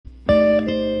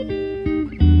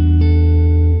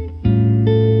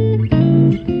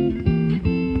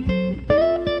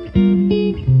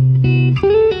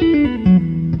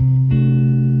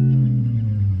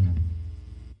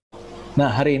Nah,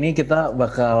 hari ini kita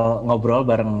bakal ngobrol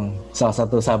bareng salah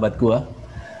satu sahabat gua,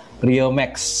 Rio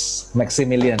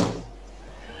Maximillian.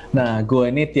 Nah, gua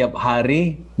ini tiap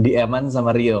hari DM-an sama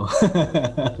Rio.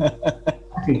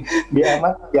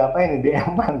 DM-an siapa ini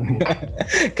DM-an?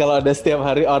 Kalau ada setiap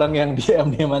hari orang yang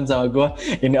DM-an sama gua,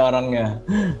 ini orangnya.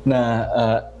 Nah,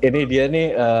 ini dia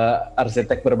nih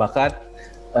arsitek berbakat,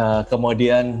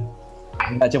 kemudian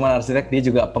nggak cuma arsitek, dia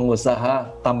juga pengusaha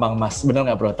tambang emas. Bener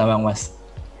nggak bro, tambang emas?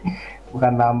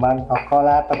 Bukan tambang, toko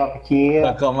lah, toko kecil.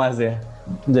 Toko emas ya.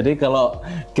 Jadi kalau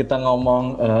kita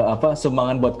ngomong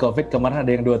sumbangan buat COVID kemarin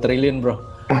ada yang 2 triliun bro.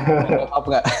 Maaf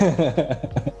nggak?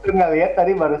 Lu nggak lihat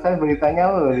tadi barusan beritanya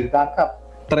lu ditangkap.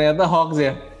 Ternyata hoax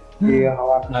ya? Iya,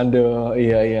 hoax. Aduh,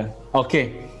 iya.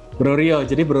 Oke, Bro Rio.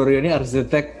 Jadi Bro Rio ini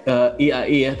arsitek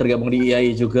IAI ya, tergabung di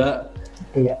IAI juga.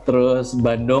 Iya. Terus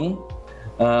Bandung,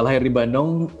 lahir di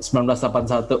Bandung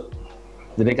 1981.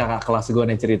 Jadi kakak kelas gue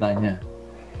nih ceritanya.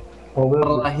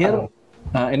 Terlahir,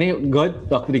 nah ini gue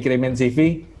waktu dikirimin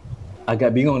CV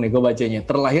agak bingung nih gue bacanya.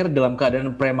 Terlahir dalam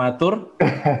keadaan prematur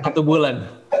 1 bulan.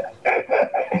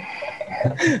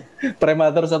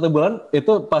 Prematur 1 bulan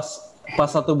itu pas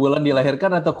 1 bulan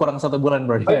dilahirkan atau kurang 1 bulan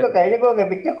bro? Oh, itu kayaknya gue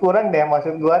ngetiknya kurang deh.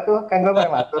 Maksud gue tuh kan gue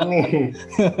prematur nih.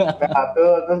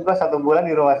 Prematur, terus gue 1 bulan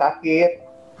di rumah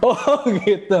sakit. Oh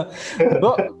gitu.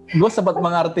 Gue sempat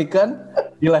mengartikan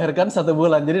dilahirkan 1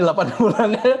 bulan, jadi 8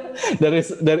 bulannya dari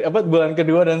bulan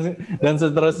kedua dan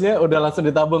seterusnya udah langsung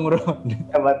ditabung bro.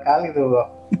 Hebat kali tuh bro.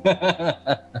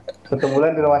 1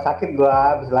 bulan di rumah sakit gue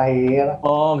habis lahir.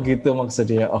 Oh gitu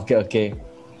maksudnya. Oke.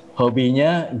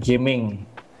 Hobinya gaming,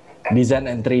 design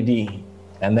and 3D,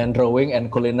 and then drawing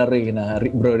and culinary. Nah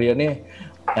Bro Rio nih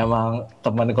emang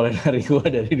teman culinary gue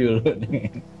dari dulu nih.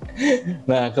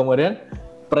 Nah kemudian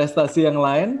prestasi yang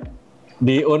lain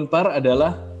di Unpar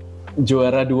adalah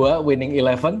juara 2 Winning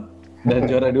 11 dan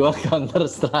juara 2 Counter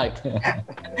Strike.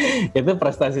 Itu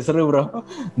prestasi seru bro.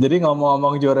 Jadi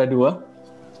ngomong-ngomong juara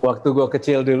 2, waktu gue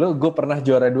kecil dulu gue pernah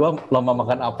juara 2 lomba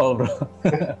makan apel bro.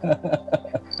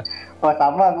 Oh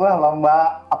sama gue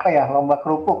lomba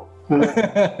kerupuk dulu.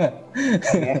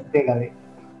 SD kali.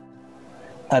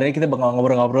 Hari ini kita bakal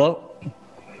ngobrol-ngobrol.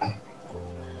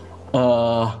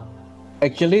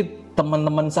 Actually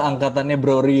teman-teman seangkatannya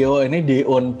Bro Rio ini di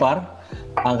Unpar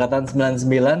angkatan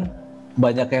 99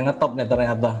 banyak yang ngetop nih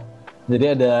ternyata. Jadi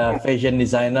ada fashion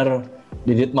designer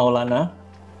Didit Maulana,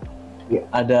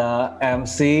 ada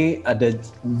MC,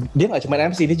 dia nggak cuma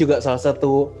MC, dia juga salah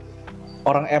satu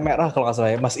orang MRA kalau nggak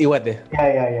salah ya, Mas Iwet ya.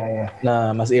 Iya.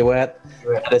 Nah Mas Iwet,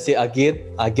 ada si Agit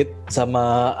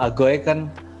sama Agoy kan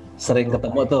sering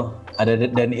ketemu tuh. Ada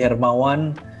Dani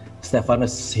Hermawan,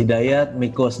 Stefanus Hidayat,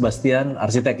 Miko Sebastian,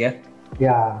 arsitek ya?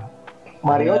 Ya.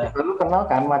 Mario juga lu kenal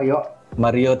kan Mario?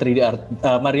 Mario 3D art,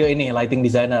 Mario ini lighting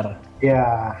designer.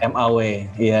 Ya. MAW,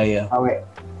 iya. MAW.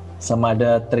 Sama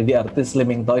ada 3D artist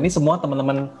Limingto. Ini semua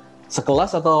teman-teman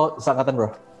sekelas atau seangkatan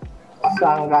bro?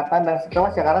 Seangkatan dan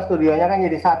sekelas ya karena studionya kan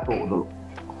jadi satu dulu.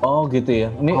 Oh gitu ya.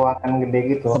 Ini ruangan gede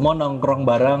gitu. Semua nongkrong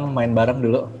bareng, main bareng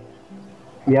dulu?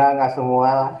 Ya nggak semua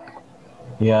lah.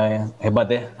 Ya, hebat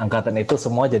ya, angkatan itu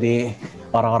semua jadi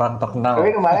orang-orang terkenal.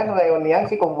 Tapi kemarin reunian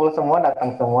sih kumpul semua,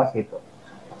 datang semua situ.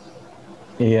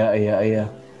 Iya.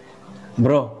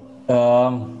 Bro,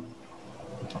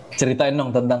 ceritain dong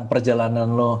tentang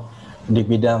perjalanan lo di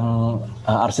bidang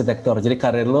arsitektur. Jadi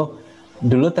karir lo,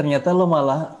 dulu ternyata lo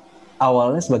malah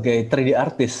awalnya sebagai 3D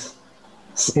artist.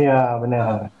 Iya,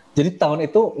 benar. Jadi tahun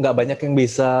itu nggak banyak yang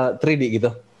bisa 3D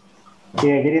gitu?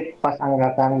 Iya, jadi pas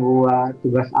angkatan gua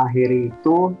tugas akhir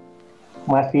itu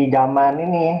masih zaman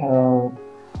ini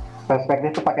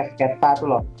perspektif tuh pakai sketsa tuh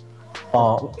loh.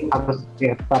 Oh. Harus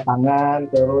sketsa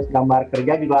tangan, terus gambar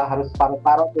kerja juga harus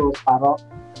separuh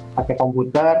pakai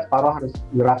komputer, separuh harus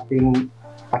drafting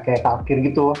pakai kalkir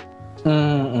gitu.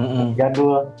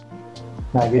 Jadul.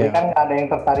 Nah, jadi kan ada yang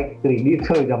tertarik 3D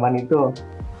tuh zaman itu.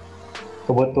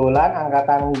 Kebetulan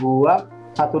angkatan gua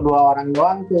 1-2 orang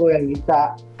doang tuh yang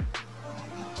bisa.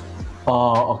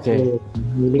 Oh oke.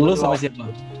 Lu sama siapa?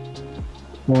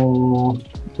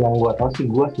 Yang gua tahu sih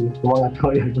gua sih, cuma nggak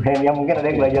tahu yang lainnya. Mungkin ada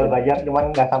yang belajar,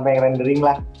 cuman nggak sampai rendering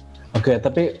lah. Oke,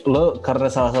 tapi lu karena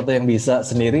salah satu yang bisa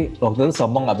sendiri, waktu itu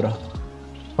sombong nggak bro?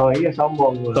 Oh iya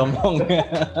sombong. Sombong.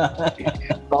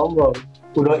 Sombong.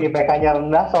 Udah IPK-nya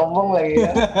rendah, sombong lagi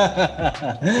ya.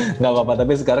 Nggak apa-apa,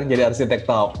 tapi sekarang jadi arsitek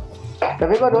top.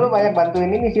 Tapi gua dulu banyak bantuin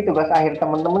ini sih tugas akhir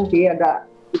temen-temen sih, ada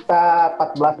kita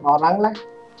 14 orang lah.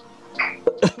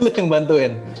 Lu yang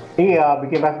bantuin? Iya,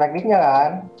 bikin perspektifnya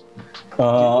kan.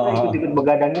 Jadi ikut-ikut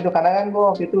begadang gitu, karena kan gue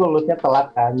waktu itu lulusnya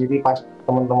telat kan, jadi pas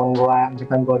temen-temen gue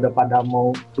misalkan gue udah pada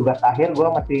mau tugas akhir, gue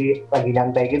masih lagi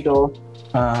nyantai gitu.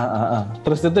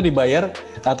 Terus itu dibayar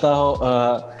atau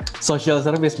social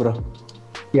service bro?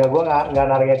 Ya gue nggak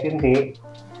nargetin sih,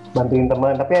 bantuin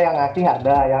temen, tapi yang ngasih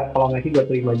ada, yang kalau ngasih gue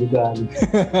terima juga gitu.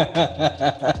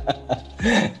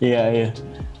 Iya.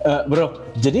 Bro,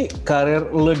 jadi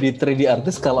karir lu di 3D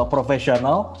artist kalau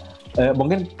profesional,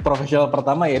 mungkin profesional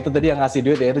pertama ya itu tadi yang ngasih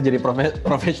duit ya, itu jadi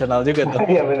profesional juga tuh.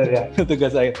 Iya benar ya.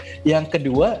 Tugas saya. Yang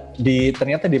kedua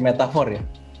ternyata di metafor ya.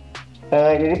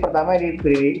 Jadi pertama di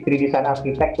 3D design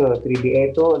arsitek tuh,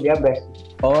 3DA itu dia base.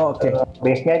 Oh oke.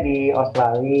 Base-nya di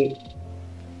Australia,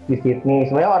 di Sydney.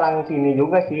 Sebenarnya orang sini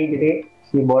juga sih, jadi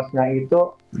si bosnya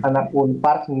itu anak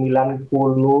Unpar 90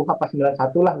 apa 91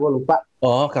 lah, gue lupa.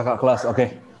 Oh kakak kelas, oke.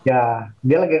 Ya,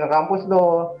 dia lagi ke kampus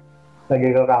tuh. Lagi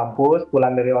ke kampus,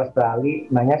 pulang dari Australia,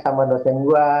 nanya sama dosen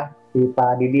gue, si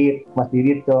Pak Didit, Mas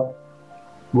Didit tuh.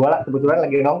 Gue lah kebetulan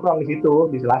lagi nongkrong di situ,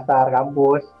 di Selasar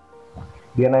kampus.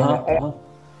 Dia nanya,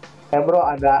 bro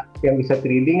ada yang bisa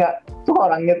 3D nggak? Tuh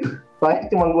orangnya tuh,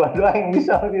 soalnya cuma gue doang yang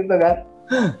bisa gitu kan.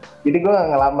 Jadi gue nggak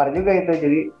ngelamar juga itu,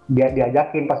 jadi dia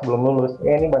diajakin pas belum lulus,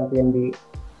 ini bantuin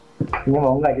ini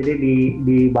mau nggak? Jadi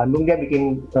di Bandung dia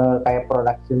bikin kayak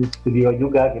production studio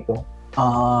juga gitu.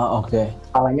 Oke.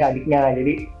 Kalanya adiknya,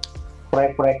 jadi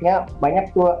proyek-proyeknya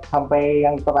banyak tuh, sampai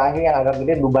yang terakhir yang agak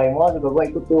gede Dubai Mall juga gue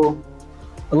ikut tuh.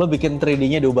 Lo bikin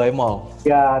 3D-nya Dubai Mall?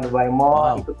 Ya Dubai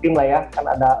Mall, ikut tim lah ya, kan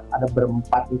ada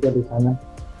berempat gitu di sana.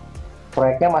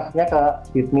 Proyeknya masuknya ke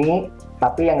Sydney,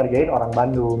 tapi yang ngerjain orang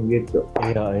Bandung gitu.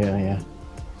 Iya.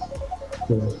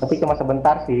 Tapi cuma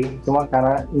sebentar sih, cuma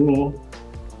karena ini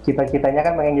cita-citanya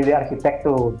kan pengen jadi arsitek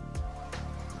tuh.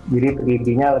 Jadi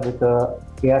 3D-nya lebih ke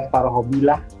ya separuh hobi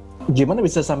lah. Gimana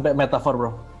bisa sampai metafor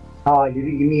bro? Oh jadi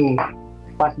gini,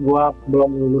 pas gua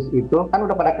belum lulus itu kan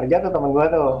udah pada kerja tuh teman gua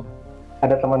tuh.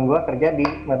 Ada teman gua kerja di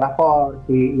metafor,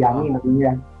 si Yani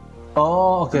namanya.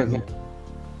 Oh oke.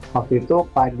 Waktu itu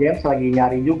Pak James lagi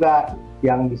nyari juga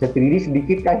yang bisa 3D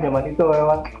sedikit kan zaman itu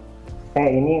memang.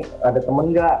 Ini ada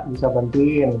temen nggak bisa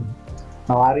bantuin,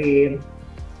 nawarin.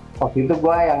 Waktu itu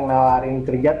gue yang nawarin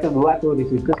kerja tuh 2 tuh di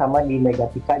situ, sama di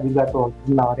Megatika juga tuh,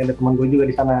 nawarin ada teman gue juga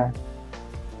di sana.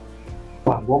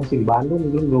 Wah gue masih di Bandung,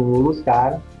 belum lulus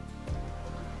kan.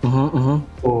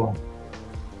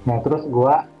 Nah terus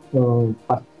gue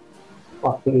pas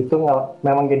waktu itu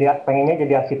memang pengennya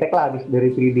jadi arsitek lah, habis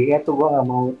dari 3D tuh gue nggak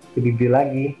mau 3D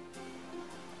lagi.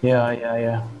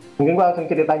 Iya. Mungkin gue langsung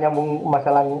cerita nyambung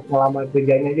masalah ngelamar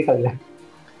kerjanya aja kali ya,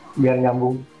 biar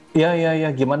nyambung. Iya,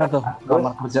 gimana tuh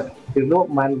ngelamar kerja? Itu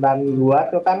mantan gue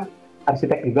tuh kan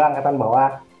arsitek juga angkatan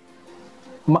bawah.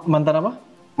 Mantan apa?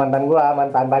 Mantan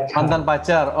pacar. Mantan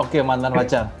pacar, oke mantan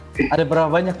pacar. Ada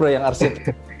berapa banyak bro yang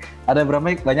arsitek? Ada berapa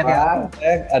banyak yang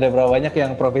arsitek? Ada berapa banyak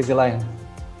yang profesi lain?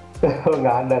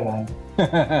 Nggak ada kan.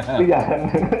 Itu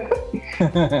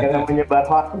jangan menyebar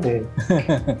hoax deh.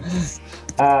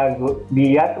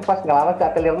 Dia tuh pas ngelamar ke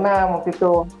Atelier waktu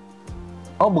itu.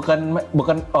 Oh bukan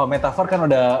metafor kan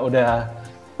udah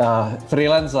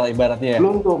freelance lah ibaratnya ya?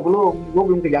 Belum, gue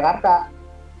belum ke Jakarta.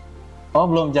 Oh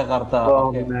belum Jakarta.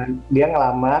 Okay. Nah, dia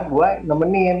ngelamar, gue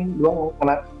nemenin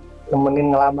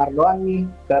ngelamar doang nih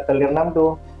ke Atelier 6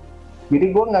 tuh. Jadi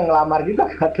gue nggak ngelamar juga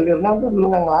ke Atelier 6 tuh, dulu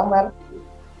nggak ngelamar.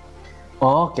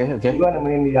 Oke. Gue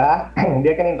nemenin dia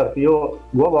kan interview,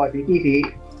 gue bawa CV sih.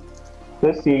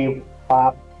 Terus si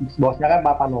bosnya kan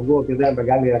Pak Panogo gitu yang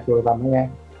pegang direktur utamanya.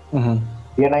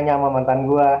 Dia nanya sama mantan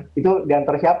gue, itu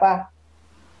diantar siapa?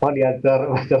 Oh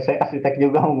diantar saya arsitek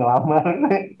juga mau ngelamar.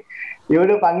 Ya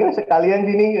udah panggil sekalian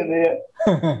sini gitu ya.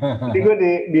 Jadi gue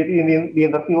di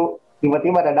interview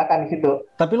tiba-tiba dadakan di situ.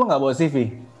 Tapi lo nggak bawa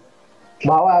CV?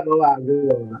 Bawa gue.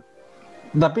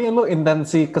 Tapi lo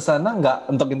intensi kesana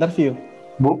nggak untuk interview?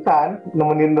 Bukan,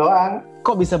 nemenin doang.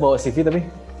 Kok bisa bawa CV tapi?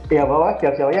 Ya bawa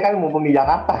siap-siapnya kan mumpung di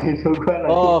Jakarta gitu gue.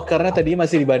 Oh karena tadi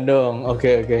masih di Bandung,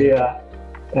 oke. Iya.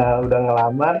 Nah, udah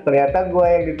ngelamar, ternyata gue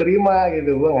yang diterima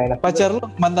gitu, gue nggak enak. Pacar lo,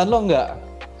 mantan lo nggak?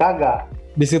 Kagak.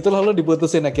 Di situ lo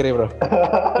diputusin akhirnya bro?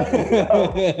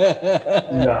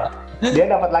 Enggak. Dia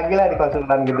dapat lagi lah di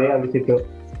konsultan gede abis itu.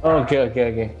 Oke.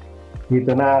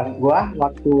 Gitu, nah gue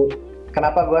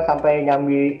kenapa gue sampai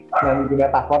nyambi di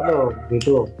metafor tuh,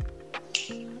 gitu.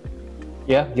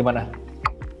 Ya, gimana?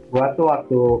 Gue tuh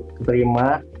waktu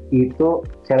keterima, itu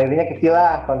salary-nya kecil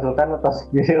lah, konsultan atau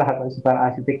sendiri lah, konsultan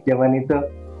arsitek zaman itu.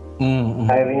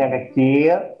 Salary-nya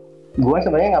kecil, gue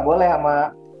sebenarnya nggak boleh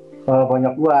sama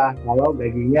bonyok gue kalau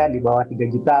gajinya di bawah 3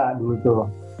 juta dulu tuh.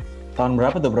 Tahun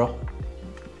berapa tuh bro?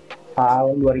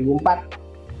 Tahun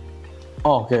 2004.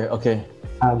 Oke.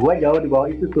 Nah gue jauh di bawah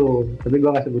itu tuh, tapi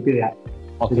gue nggak sebutin ya.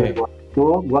 Oke.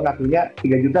 itu gue ngakunya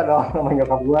 3 juta dong sama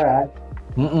nyokap gue kan.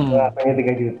 Gue ngakunya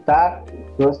 3 juta,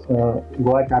 terus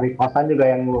gue cari kosan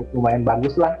juga yang lumayan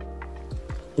bagus lah.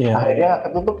 Akhirnya nggak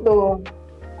ketutup tuh,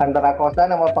 antara kosan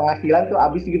sama penghasilan tuh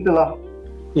habis gitu loh.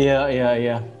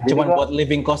 Iya. Cuman buat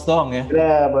living cost doang ya?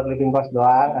 Iya, buat living cost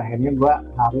doang. Akhirnya gue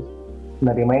harus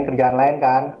nerimain kerjaan lain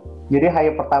kan. Jadi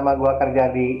hari pertama gue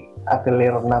kerja di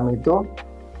Atelier 6 itu,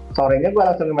 sorenya gue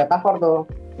langsung ke Metafor tuh.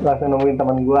 Langsung nemuin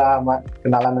teman gue sama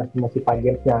kenalan sama si Pak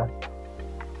James-nya.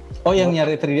 Oh, yang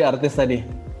nyari 3D artist tadi?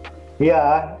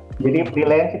 Iya, jadi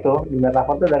freelance itu di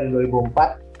Metafor tuh dari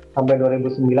 2004 sampai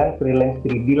 2009 freelance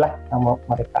 3D lah sama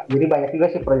mereka. Jadi banyak juga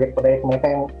sih proyek-proyek mereka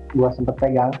yang gue sempet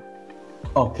pegang.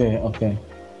 Oke.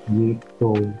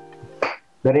 Gitu.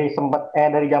 Dari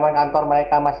zaman kantor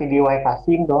mereka masih di Wahid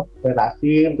tuh,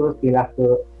 terus pindah ke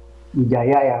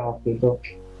Wijaya ya waktu itu.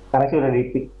 Sekarang sih udah di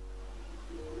PIK.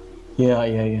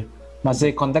 Iya.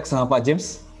 Masih kontak sama Pak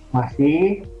James?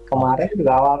 Masih, kemarin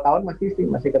juga awal tahun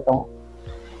masih ketemu.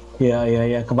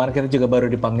 Iya. Kemarin kita juga baru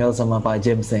dipanggil sama Pak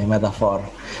James nih, Metafor.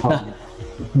 Nah,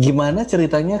 gimana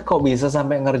ceritanya kok bisa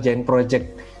sampai ngerjain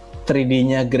project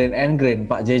 3D-nya Green and Green,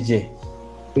 Pak JJ?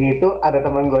 Itu ada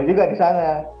temen gue juga di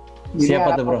sana. Jadi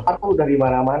siapa tuh, bro? Aku udah di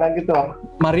mana-mana gitu.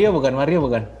 Mario bukan?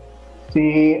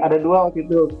 Si ada 2 waktu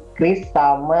itu, Chris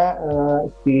sama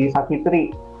si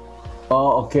Savitri.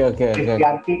 Oh, oke.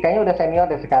 Kristianti kayaknya udah senior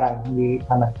deh sekarang di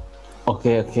sana.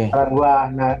 Oke. Sekarang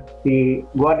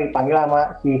gua dipanggil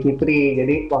sama si Fitri.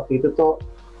 Jadi waktu itu tuh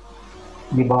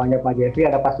di bawahnya Pak Jeffrey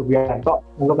ada Pak Subianto.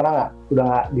 Lu kenal nggak? Udah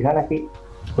nggak di sana sih?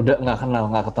 Udah nggak kenal,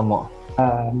 nggak ketemu.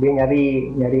 Dia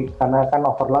nyari karena kan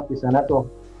overload di sana tuh.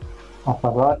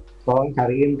 Overload, tolong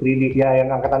cariin 3D. Ya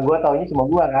yang angkatan gua taunya cuma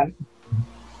gua kan.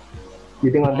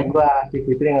 Jadi ngontek gua, si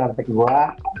Fitri yang ngontek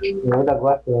gua. Ya udah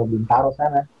gua ke Bintaro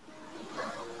sana.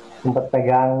 Sempat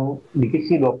pegang dikit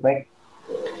sih 2 proyek.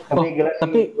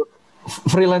 Tapi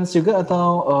freelance juga atau?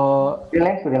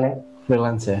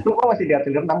 Freelance ya? Lu kok masih di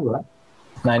Atelier 6 gua?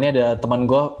 Nah, ini ada teman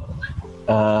gua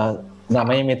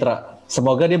namanya Mitra.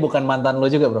 Semoga dia bukan mantan lo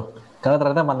juga, bro. Karena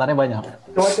ternyata mantannya banyak.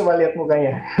 Coba lihat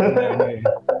mukanya.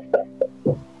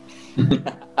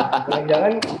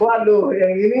 Jangan, waduh,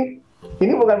 yang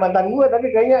ini bukan mantan gua tapi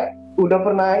kayaknya udah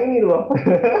pernah ini loh.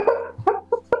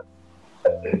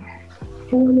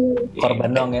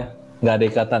 Korban dong ya, nggak ada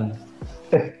ikatan.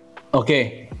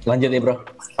 Oke, lanjut ya, bro.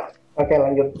 Oke,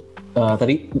 lanjut.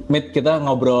 Tadi kita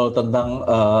ngobrol tentang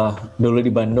dulu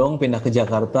di Bandung, pindah ke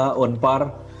Jakarta,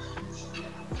 Unpar.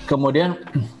 Kemudian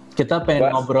kita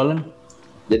pengen ngobrolin.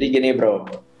 Jadi gini, bro.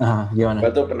 Gimana?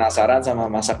 Gue tuh penasaran sama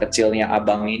masa kecilnya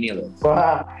abang ini loh.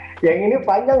 Wah, yang ini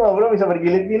panjang loh, bro, bisa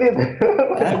bergilit-gilit.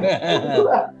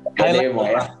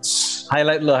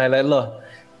 Highlight lo.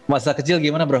 Masa kecil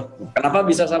gimana, bro? Kenapa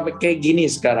bisa sampai kayak gini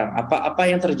sekarang? Apa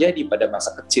yang terjadi pada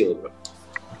masa kecil, bro?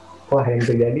 Wah, yang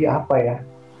terjadi apa ya?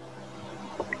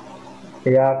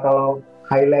 Ya kalau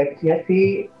highlightnya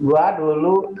sih, gua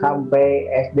dulu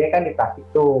sampai SD kan di Tasik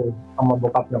tuh sama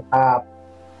bokap nyokap.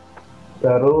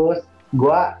 Terus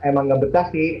gua emang nggak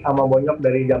betah sih sama bonyok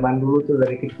dari zaman dulu tuh,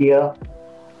 dari kecil.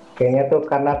 Kayaknya tuh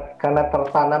karena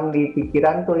tertanam di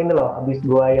pikiran tuh ini loh, abis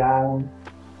gua yang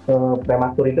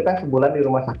prematur itu kan sebulan di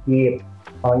rumah sakit.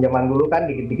 Kalau zaman dulu kan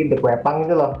dikit-dikit dikwepang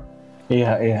gitu loh.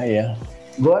 Iya.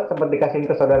 Gue sempat dikasihin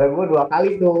ke saudara gue 2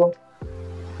 kali tuh.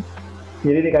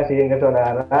 Jadi dikasihin ke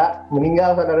saudara,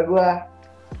 meninggal saudara gue.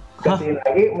 Kasihin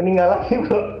lagi, meninggal lagi,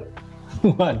 bro.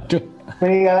 Waduh.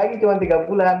 Meninggal lagi cuma 3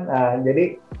 bulan. Nah,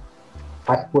 jadi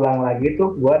pas pulang lagi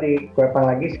tuh gue dikwepang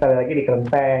lagi, sekali lagi di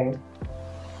kelenteng.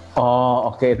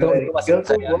 Oh, oke. Itu masih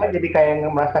tuh gue jadi kayak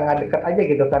merasa nggak deket aja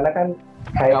gitu, karena kan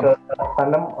kayak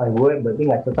tanam, gue berarti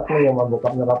nggak cocok nih sama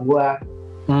bokap nyokap gue.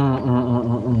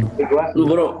 Lu,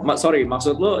 bro, sorry,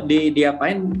 maksud lu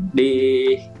diapain?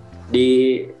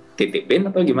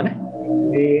 Dititipin atau gimana?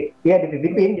 Iya,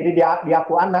 dititipin, jadi dia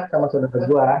aku anak sama saudara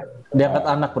gue. Diangkat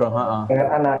anak, bro.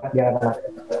 Diangkat anak.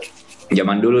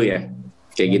 Zaman dulu ya,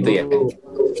 kayak gitu ya.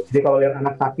 Jadi kalau lihat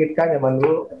anak sakit kan zaman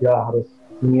dulu ya harus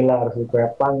inilah, harus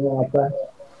dikwepang apa.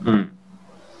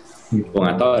 Gue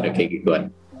nggak tahu ada kayak gituan.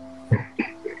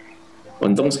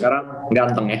 Untung sekarang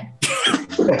ganteng ya.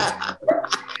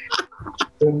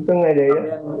 Untung aja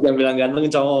ya. Yang bilang ganteng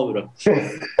cowok, bro.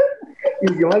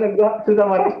 Gimana, gue susah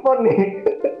merespon nih.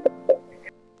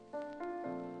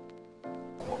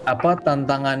 Apa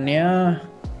tantangannya,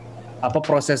 apa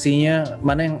prosesinya,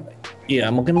 mana yang, ya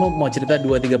mungkin lo mau cerita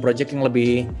 2-3 project yang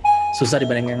lebih susah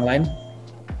dibanding yang lain?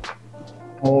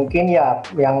 Mungkin ya,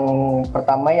 yang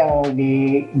pertama yang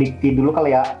di Dikti dulu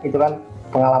kali ya, itu kan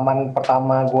pengalaman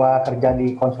pertama gue kerja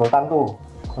di konsultan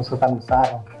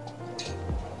besar.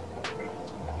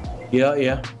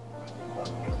 Iya.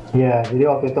 Iya, jadi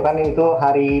waktu itu kan itu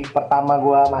hari pertama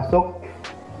gua masuk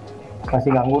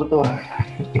masih nganggur tuh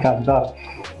di kantor.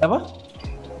 Apa?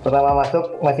 Pertama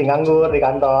masuk masih nganggur di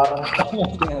kantor.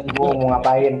 Gua mau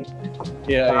ngapain?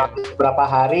 Iya. Berapa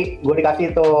hari gue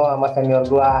dikasih tuh sama senior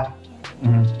gua.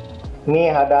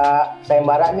 Nih ada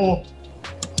sayembara nih.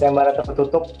 Sayembara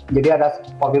tertutup. Jadi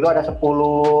waktu itu ada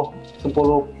 10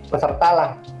 peserta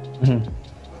lah.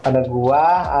 Ada gua,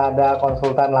 ada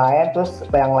konsultan lain, terus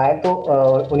yang lain tuh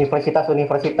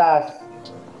universitas-universitas.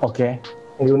 Oke.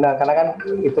 Diundang karena kan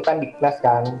itu kan Diknas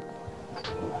kan.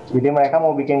 Jadi mereka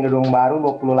mau bikin gedung baru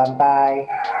 20 lantai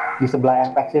di sebelah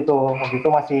MPX itu. Waktu itu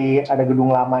masih ada gedung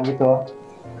lama gitu.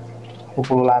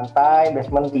 20 lantai,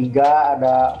 basement 3,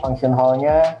 ada function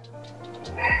hall-nya.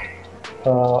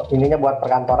 Ininya buat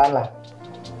perkantoran lah.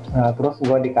 Nah, terus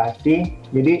gua dikasih.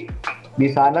 Jadi di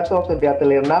sana tuh waktu di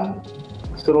Atelier 6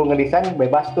 suruh ngedesain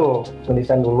bebas tuh,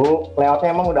 ngedesain dulu. Layoutnya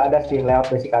emang udah ada sih, layout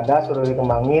basic ada, suruh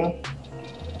dikembangin.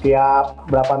 Tiap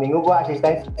berapa minggu gua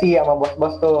asistensi sama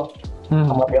bos-bos tuh,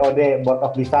 sama BOD, Board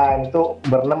of Design, itu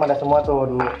berenam ada semua tuh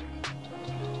dulu.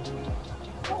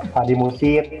 Pak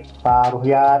Dimusit, Pak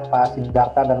Ruhyat, Pak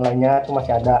Sidarta dan lainnya itu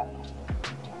masih ada.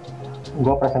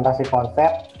 Gua presentasi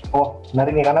konsep, benar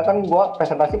ini karena kan gua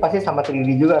presentasi pasti sama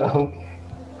 3D juga dong.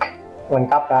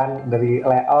 Lengkap kan, dari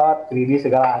layout, 3D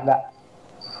segala ada.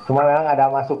 Cuma memang ada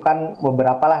masukan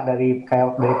beberapa lah dari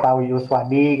Pak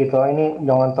Yuswadi gitu, ini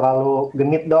jangan terlalu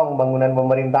genit dong bangunan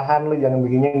pemerintahan, lu jangan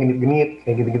bikinnya genit-genit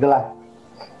kayak gitu-gitulah.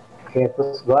 Oke,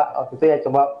 terus gua waktu itu ya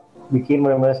coba bikin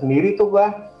benar-benar sendiri tuh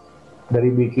gua,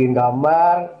 dari bikin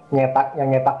gambar,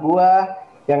 nyetak gua,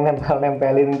 yang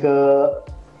nempelin ke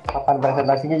papan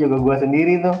presentasinya juga gua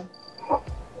sendiri tuh,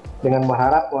 dengan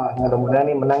berharap wah mudah-mudahan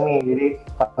nih menang nih, jadi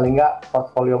paling nggak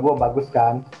portfolio gua bagus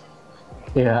kan.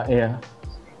 Iya.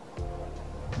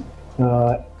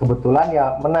 Kebetulan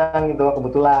ya menang gitu,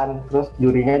 kebetulan. Terus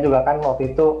jurinya juga kan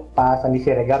waktu itu Pak Sandi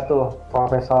Siregar tuh,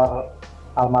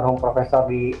 almarhum profesor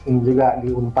di ini juga, di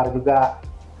Unpar juga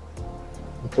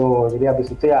gitu. Jadi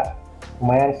habis itu ya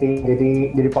lumayan sih,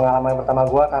 jadi pengalaman pertama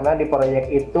gue, karena di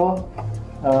proyek itu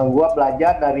gue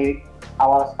belajar dari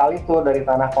awal sekali tuh, dari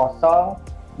tanah kosong,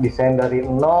 desain dari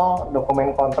nol,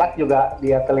 dokumen kontrak juga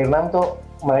di Atelier 6 tuh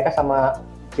mereka sama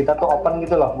kita tuh open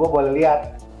gitu loh, gue boleh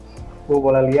lihat,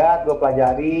 gue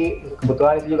pelajari.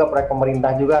 Kebetulan itu juga proyek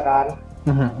pemerintah juga kan,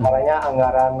 makanya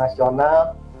anggaran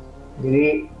nasional,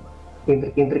 jadi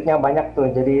intrik-intriknya banyak tuh.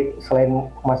 Jadi selain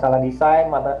masalah desain,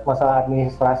 masalah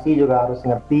administrasi juga harus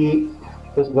ngerti.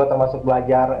 Terus gue termasuk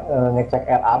belajar ngecek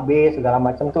RAB segala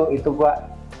macam tuh, itu gue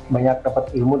banyak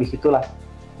dapat ilmu di situ lah.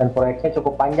 Dan proyeknya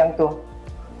cukup panjang tuh.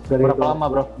 Dari berapa lama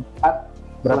bro?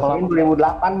 Berapa lama?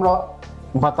 2008 bro.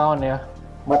 4 tahun ya?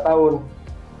 4 tahun.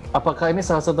 Apakah ini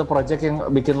salah satu proyek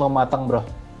yang bikin lo matang bro?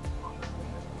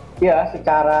 Iya,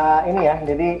 secara ini ya,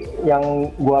 jadi yang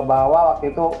gua bawa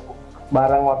waktu itu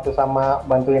bareng waktu sama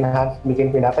bantuin Hans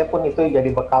bikin Vindate pun itu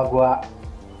jadi bekal gua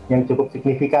yang cukup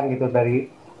signifikan gitu, dari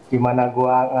gimana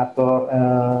gua ngatur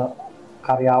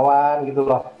karyawan gitu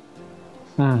loh.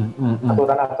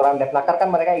 Aturan-aturan Depnaker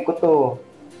kan mereka ikut tuh,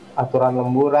 aturan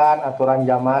lemburan, aturan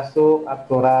jam masuk,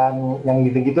 aturan yang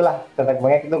gitu-gitulah. Ternyata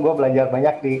banyak itu gua belajar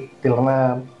banyak di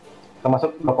Tilna.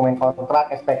 Termasuk dokumen kontrak,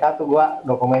 SPK tuh gua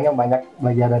dokumennya banyak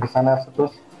belajar dari sana.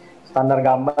 Terus standar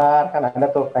gambar kan ada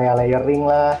tuh, kayak layering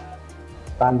lah,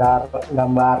 standar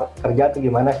gambar kerja tuh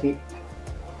gimana sih.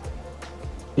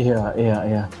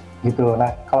 Iya. Gitu.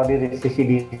 Nah kalau di sisi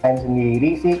desain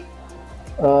sendiri sih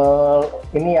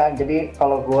ini ya, jadi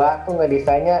kalau gua tuh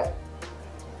ngedesainnya,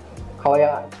 kalau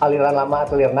yang aliran lama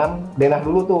Atelier 6 denah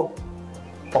dulu tuh,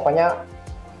 pokoknya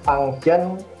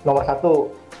function nomor 1,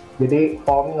 jadi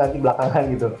form nanti belakangan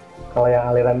gitu. Kalau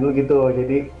yang aliran dulu gitu,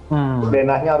 jadi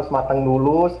denahnya harus matang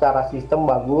dulu secara sistem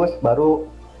bagus, baru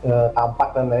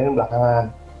tampak dan lain-lain belakangan.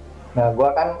 Nah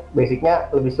gua kan basicnya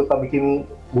lebih suka bikin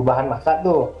gubahan masak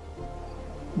tuh,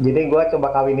 jadi gua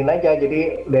coba kawinin aja,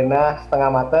 jadi denah setengah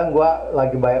matang gua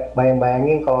lagi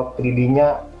bayang-bayangin kalau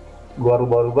 3D-nya gua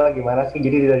rubah-rubah gimana sih.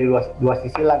 Jadi dari dua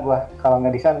sisi lah gua kalau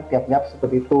ngedesain tiap-tiap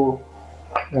seperti itu.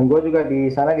 Dan gua juga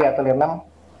di sana di Atelier 6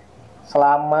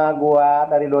 selama gua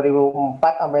dari 2004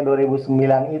 sampai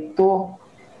 2009 itu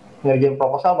ngerjain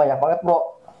proposal banyak banget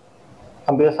bro,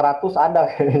 hampir 100 ada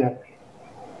kayaknya.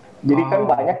 Jadi kan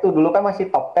banyak tuh, dulu kan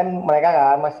masih top 10 mereka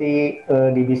kan, masih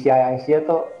di BCI Asia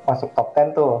tuh masuk top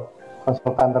 10 tuh,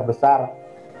 konsultan terbesar.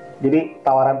 Jadi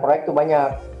tawaran proyek tuh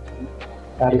banyak.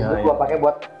 Nah disitu gua pakai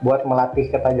buat melatih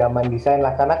ketajaman desain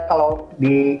lah, karena kalau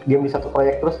diam di satu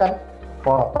proyek terus kan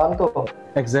monoton tuh.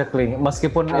 Exactly.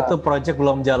 Meskipun itu project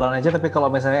belum jalan aja, tapi kalau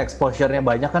misalnya exposure-nya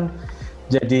banyak kan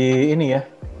jadi ini ya.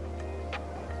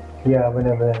 Iya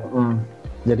benar-benar.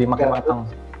 jadi makin matang.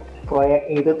 Proyek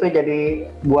itu tuh jadi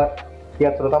buat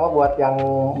ya terutama buat yang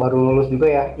baru lulus juga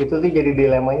ya, itu tuh jadi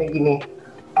dilemanya gini,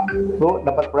 lu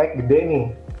dapat proyek gede nih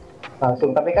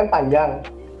langsung tapi kan panjang.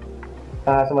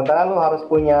 Nah, sementara lu harus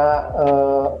punya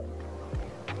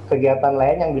kegiatan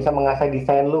lain yang bisa mengasah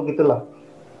desain lu gitu loh.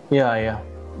 Iya.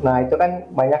 Nah itu kan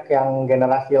banyak yang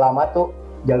generasi lama tuh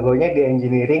jagonya di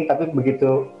engineering tapi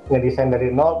begitu ngedesain dari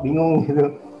nol bingung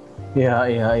gitu. Iya.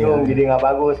 Jadi nggak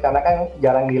bagus karena kan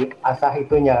jarang diasah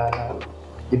itunya. Nah,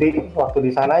 jadi waktu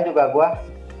di sana juga gua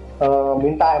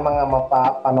minta emang sama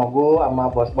Pak Panogu sama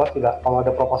bos-bos juga kalau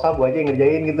ada proposal gua aja yang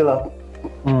ngerjain gitu loh.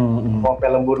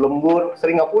 Sampai lembur-lembur,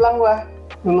 sering nggak pulang gua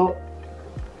dulu.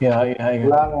 Iya.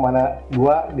 Pulang mana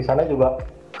gua di sana juga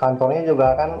kantornya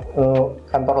juga kan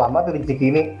kantor lama tuh di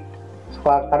Cikini.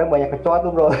 Suka kadang banyak kecoa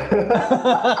tuh bro.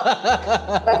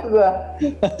 Takut gua.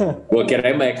 Gua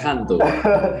kira banyak hantu.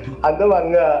 Hantu mah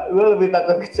enggak, gua lebih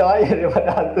takut kecoa daripada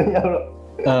hantunya bro.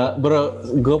 Bro,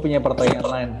 gue punya pertanyaan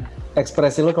lain.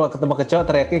 Ekspresi lu kalau ketemu kecoa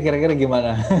teriaknya kira-kira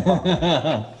gimana?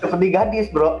 Seperti gadis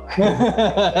bro.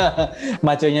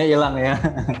 Maconya hilang ya.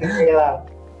 Hilang.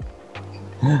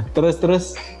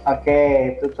 Terus.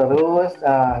 Oke, itu terus.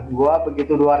 Gua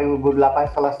begitu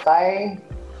 2008 selesai,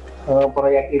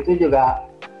 proyek itu juga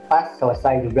pas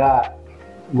selesai juga.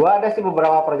 Gua ada sih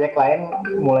beberapa proyek lain,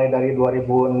 mulai dari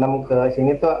 2006 ke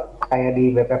sini tuh kayak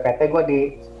di BPPT gua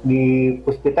di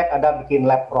Puspitek ada bikin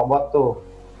lab robot tuh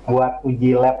buat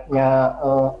uji labnya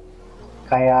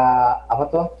kayak apa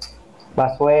tuh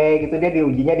busway gitu, dia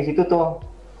diujinya di situ tuh.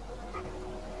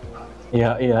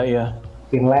 Iya.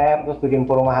 Bikin lab, terus bikin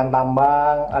perumahan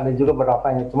tambang, ada juga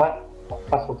beberapanya. Cuma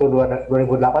pas waktu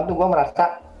 2008 tuh gue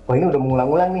merasa, wah ini udah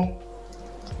mengulang-ulang nih.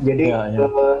 Jadi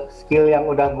skill yang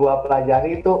udah gue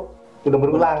pelajari itu udah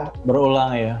berulang.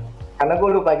 Berulang ya. Karena gue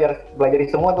udah pelajari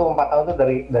semua tuh 4 tahun tuh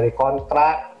dari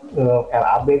kontrak,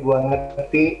 RAB gue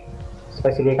ngerti,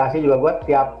 spesifikasi juga gue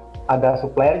tiap ada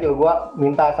supplier juga gue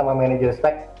minta sama manajer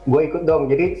spek, gue ikut dong.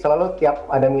 Jadi selalu tiap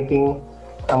ada meeting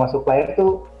sama supplier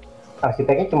tuh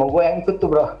arsiteknya cuma gue yang ikut tuh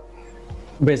bro.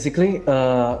 Basically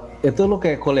itu lu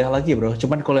kayak kuliah lagi bro,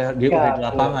 cuman kuliah di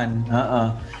lapangan.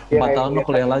 4 tahun lu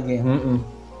kuliah lagi.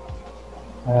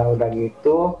 Nah udah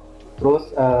gitu,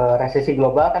 terus resesi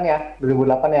global kan ya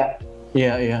 2008 ya.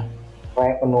 Iya.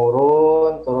 Kayak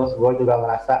penurun, terus gue juga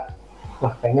ngerasa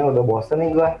wah kayaknya udah bosen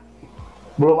nih gue.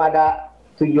 Belum ada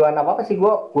tujuan apa sih,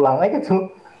 gue pulang aja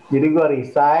tuh. Jadi gue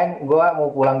resign, gue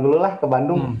mau pulang dulu lah ke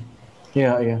Bandung.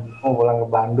 Iya. Mau pulang ke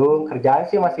Bandung, kerjaan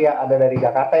sih masih ada dari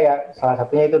Jakarta ya. Salah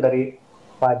satunya itu dari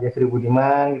Pak Jeffrey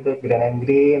Budiman gitu,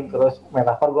 Green, terus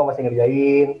Metafor gue masih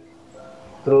ngerjain.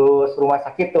 Terus rumah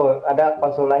sakit tuh, ada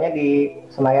konsulannya di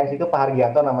Senayan situ Pak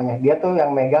Hargianto namanya. Dia tuh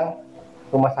yang megang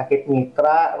rumah sakit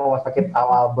Mitra, rumah sakit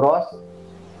Awal Bros,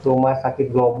 rumah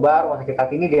sakit Global, rumah sakit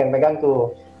Kartini, dia yang megang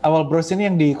tuh. Awal Bros ini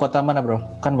yang di kota mana bro?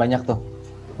 Kan banyak tuh.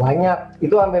 Banyak,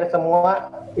 itu hampir semua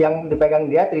yang dipegang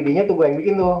dia 3D-nya tuh gue yang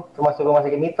bikin tuh, termasuk rumah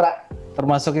sakit Mitra.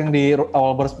 Termasuk yang di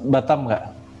Awal Bros Batam nggak?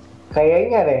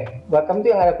 Kayaknya deh, Batam tuh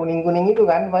yang ada kuning-kuning itu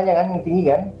kan, banyak kan, yang tinggi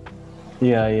kan?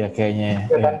 Iya kayaknya.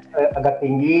 Ya kan, agak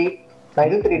tinggi. Nah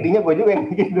itu 3D-nya gue juga yang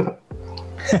bikin tuh.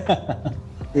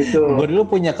 Gitu. Gue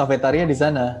dulu punya kafetaria di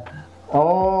sana.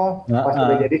 Oh, pas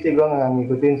udah jadi sih gue nggak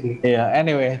ngikutin sih. Iya,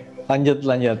 anyway, lanjut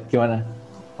gimana?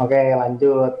 Oke,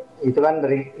 lanjut. Itu kan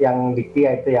dari yang Dikti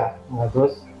ya itu ya. Nah,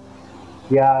 terus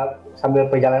ya sambil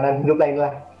perjalanan hidup lain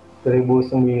lah.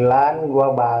 2009 gue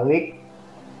balik.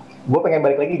 Gue pengen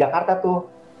balik lagi di Jakarta tuh.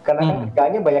 Karena kan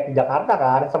kerjanya banyak di Jakarta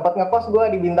kan. Sempat ngekos gue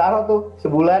di Bintaro tuh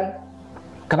sebulan.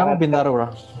 Kenapa Bintaro bro?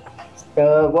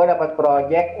 Gue dapat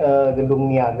proyek gedung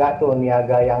niaga tuh.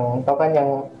 Niaga yang tau kan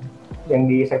yang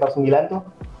di sektor 9 tuh.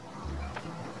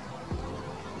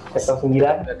 Sektor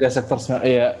 9. Sektor 9,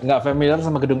 iya nggak familiar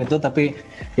sama gedung itu tapi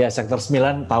ya sektor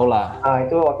 9 tau lah. Nah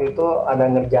itu waktu itu ada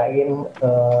ngerjain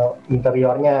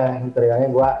interiornya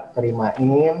gue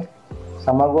terimain,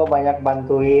 sama gue banyak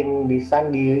bantuin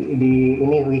desain di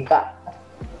ini Wika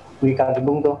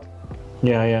gedung tuh.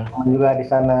 Iya. Juga di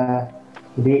sana,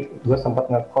 jadi gue sempat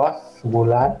ngekos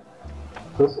sebulan,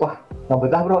 terus wah nggak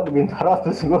betah bro di Bintaro,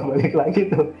 terus gue balik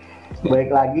lagi tuh.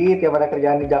 Balik lagi, tiap ada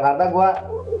kerjaan di Jakarta gue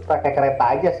pakai kereta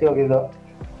aja sih waktu itu.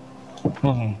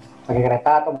 Pakai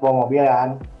kereta atau bawa mobil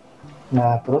kan.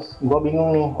 Nah terus gue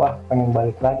bingung nih, wah pengen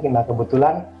balik lagi. Nah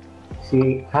kebetulan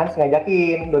si Hans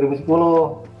ngajakin 2010.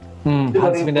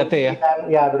 Hans Vindate ya?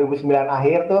 Ya 2009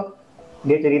 akhir tuh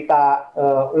dia cerita,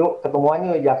 yuk ketemuan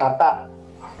yuk di Jakarta.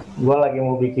 Gue lagi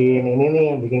mau bikin ini nih,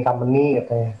 bikin company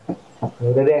katanya.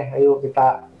 Udah deh, ayo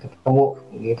kita ketemu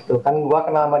gitu. Kan gua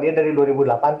kenal sama dia dari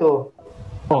 2008 tuh.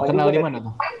 Oh, kenal di mana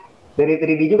tuh? Dari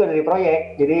 3D juga, dari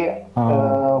proyek. Jadi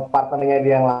part company-nya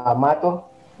dia yang lama tuh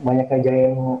banyak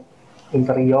ngerjain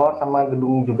interior sama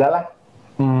gedung juga lah.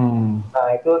 Nah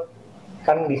itu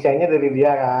kan desainnya dari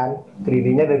dia kan,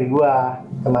 3D-nya dari gua,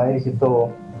 kenalnya di situ.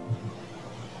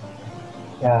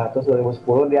 Ya terus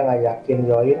 2010 dia ngajakin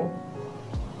join.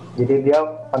 Jadi dia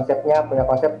punya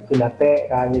konsep Vindate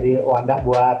kan, jadi wadah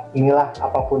buat inilah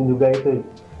apapun juga itu.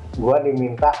 Gua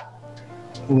diminta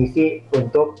ngisi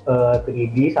untuk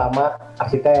 3D sama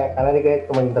arsitek karena dia kayak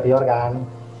cuma interior kan.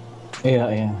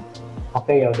 Iya.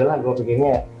 Oke ya udahlah, gue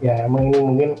pikirnya ya emang ini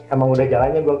mungkin emang udah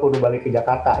jalannya gue kudu balik ke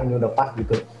Jakarta, ini udah pas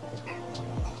gitu.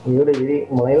 Ya udah,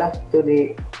 jadi mulailah itu di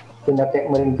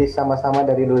Vindate merintis sama-sama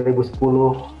dari 2010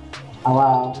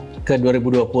 awal ke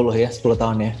 2020 ya, 10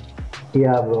 tahun ya.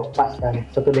 Iya bro, pas kan,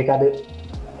 1 dekade.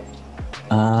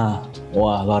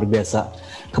 Wah luar biasa.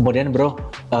 Kemudian bro,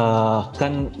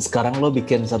 kan sekarang lo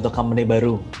bikin satu company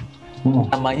baru.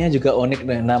 Namanya juga unik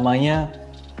deh, namanya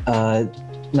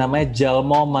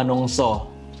Djalmo Manungso.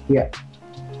 Iya.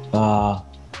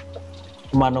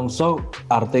 Manungso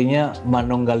artinya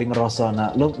Manunggaling Roso.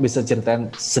 Nah, lo bisa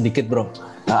ceritain sedikit bro,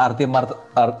 arti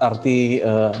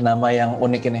nama yang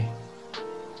unik ini?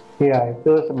 Iya,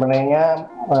 itu sebenarnya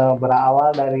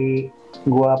berawal dari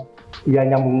gua ya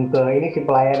nyambung ke ini si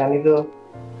pelayanan itu.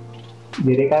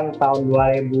 Jadi kan tahun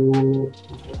 2015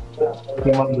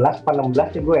 atau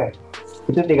 16 sih gue ya.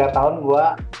 Itu 3 tahun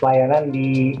gua pelayanan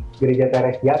di Gereja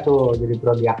Theresia tuh, jadi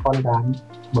prodiakon kan,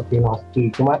 bakti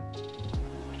hosti. Cuma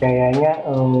kayaknya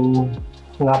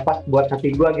nggak pas buat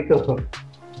hati gua gitu.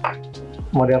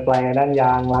 Model pelayanan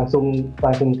yang langsung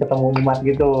ketemu umat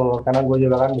gitu, karena gue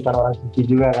juga kan bukan orang suci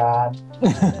juga kan.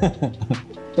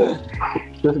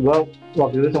 Terus gue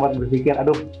waktu itu sempat berpikir,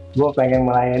 aduh gue pengen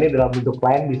melayani dalam bentuk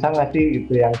klien, bisa nggak sih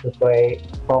gitu yang sesuai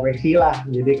profesi lah,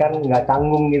 jadi kan nggak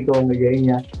canggung gitu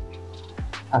ngerjainnya.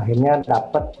 Akhirnya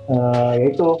dapet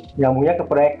yaitu nyambungnya ke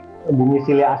proyek Bumi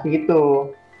Silih Asih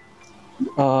itu.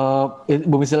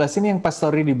 Bumi Silih Asih ini yang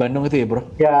pastori di Bandung itu ya bro?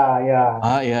 Ya.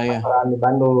 Iya. Pastoran di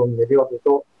Bandung. Jadi waktu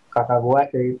itu kakak gue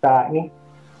cerita, nih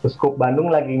Keuskupan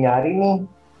Bandung lagi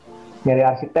nyari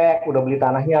arsitek, udah beli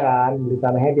tanahnya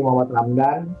di Muhammad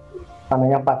Ramdan,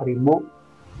 tanahnya 4.000,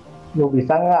 lu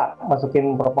bisa nggak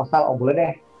masukin proposal? Oh boleh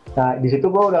deh. Nah di situ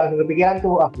gue udah langsung kepikiran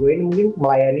tuh, gue ini mungkin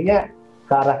melayaninya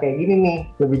ke arah kayak gini nih,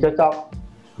 lebih cocok.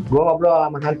 Gue ngobrol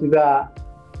sama Hans juga,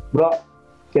 bro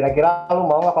kira-kira lu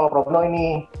mau nggak kalau pro bono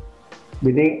ini?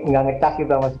 Jadi nggak ngecas gitu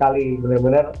sama sekali,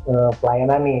 bener-bener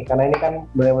pelayanan nih, karena ini kan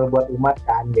bener-bener buat umat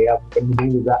kan, dia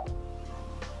bikin juga.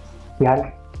 Hans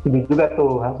setuju juga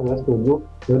tuh, Hans setuju.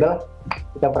 Ya udah,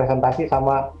 kita presentasi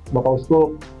sama Bapak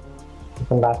Uskup,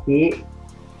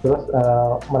 terus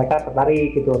mereka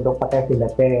tertarik gitu untuk pakai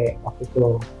Vindate waktu itu.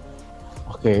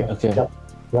 Oke.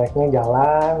 Proyeknya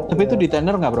jalan. Tapi itu di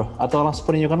tender nggak bro? Atau langsung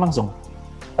penunjukan langsung?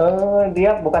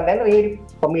 Dia bukan tender, ini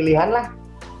pemilihan lah.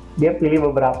 Dia pilih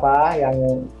beberapa yang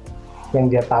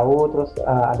dia tahu, terus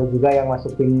ada juga yang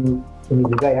masukin ini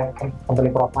juga ya, company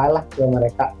profile lah ke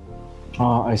mereka.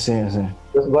 Oh, I see.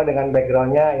 Terus gue dengan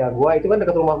backgroundnya, ya gue itu kan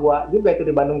dekat rumah gue juga itu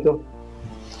di Bandung tuh.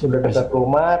 Udah dekat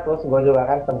rumah, terus gue juga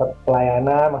kan sempat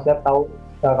pelayanan, maksudnya tahu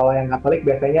kalau yang Katolik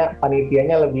biasanya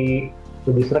panitianya lebih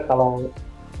seret, kalau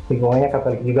lingkungannya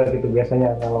Katolik juga gitu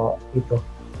biasanya kalau itu.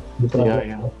 Gitu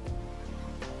Iya.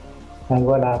 Nah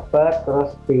gue dapet,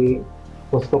 terus di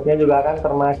uskupnya juga kan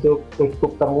termasuk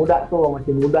uskup termuda tuh,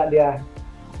 masih muda dia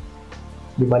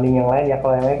dibanding yang lain ya.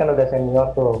 Kalau yang lain kan udah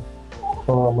senior tuh,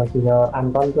 Monsignor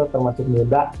Anton tuh termasuk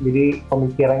muda, jadi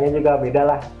pemikirannya juga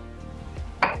beda lah.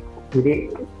 Jadi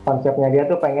konsepnya dia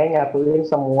tuh pengen nyatuin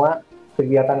semua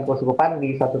kegiatan keuskupan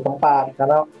di satu tempat,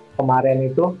 karena kemarin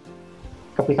itu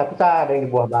kepisah-pisah, ada yang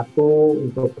di Buah Batu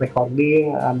untuk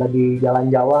recording, ada di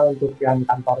Jalan Jawa untuk yang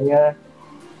kantornya.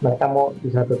 Mereka mau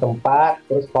di satu tempat,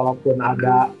 terus kalaupun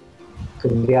ada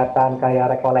kegiatan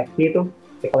kayak rekoleksi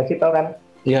tau kan?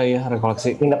 Iya,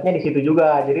 rekoleksi. Nginepnya di situ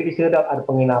juga, jadi di situ ada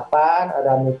penginapan,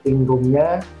 ada meeting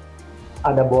roomnya,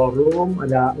 ada ballroom,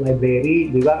 ada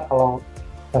library juga. Kalau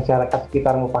masyarakat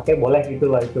sekitar mau pakai boleh gitu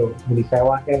lah, itu mau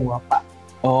disewa kayak mau apa.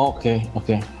 Oh, oke.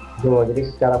 Tuh, jadi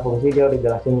secara fungsi dia udah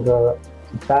jelasin ke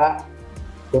kita,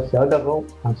 terus ya udah gue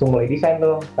langsung mulai desain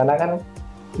tuh, karena kan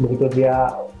begitu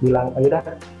dia bilang ayo dah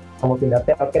kamu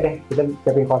Vindate, oke deh kita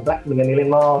siapin kontrak dengan nilai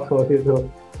 0 seperti itu.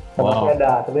 Kontraknya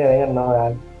ada, tapi nilainya 0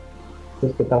 kan.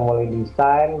 Terus kita mulai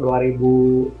desain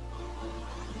 2016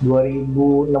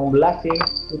 sih,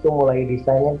 itu mulai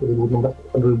desainnya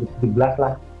 2016 2017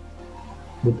 lah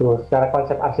gitu. Secara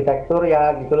konsep arsitektur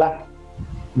ya gitulah,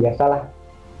 biasalah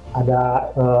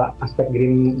ada aspek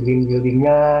green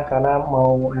buildingnya, karena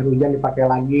mau air hujan dipakai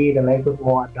lagi dan lain itu,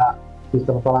 semua ada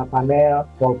sistem solar panel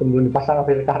walaupun belum dipasang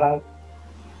sampai sekarang.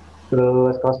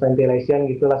 terus cross ventilation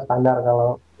gitulah standar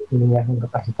kalau ininya untuk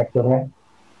arsitekturnya.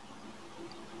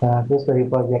 Nah terus dari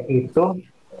project itu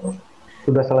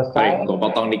sudah Sorry, selesai. gue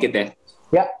potong dikit ya.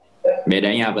 Ya.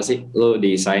 Bedanya apa sih? Lu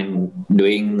desain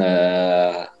doing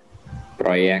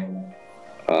proyek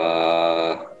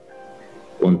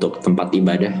untuk tempat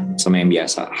ibadah sama yang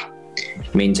biasa.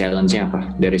 Main challenge-nya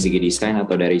apa? Dari segi desain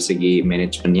atau dari segi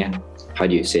manajemennya? How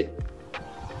do you see it?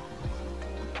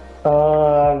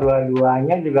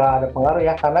 Dua-duanya juga ada pengaruh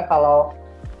ya, karena kalau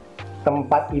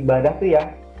tempat ibadah tuh ya,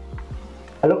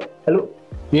 halo,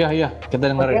 Iya, kita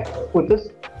dengerin.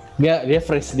 Putus. Dia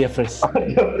freeze. Dia freeze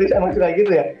emang suka gitu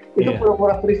ya? Itu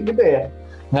pura-pura freeze gitu ya?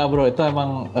 Nggak bro, itu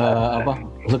emang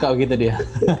suka gitu dia.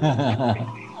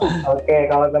 Oke,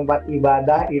 kalau tempat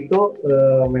ibadah itu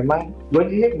memang gue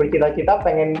sih bercita-cita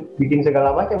pengen bikin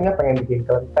segala macam ya, pengen bikin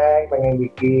kelenteng, pengen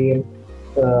bikin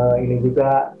ini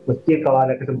juga masjid kalau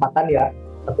ada kesempatan ya,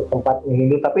 satu tempat yang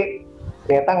Hindu, tapi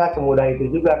ternyata nggak semudah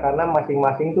itu juga karena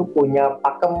masing-masing tuh punya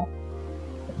pakem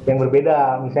yang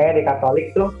berbeda. Misalnya di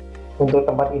Katolik tuh untuk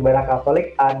tempat ibadah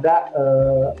Katolik ada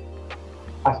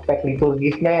aspek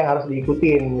liturgisnya yang harus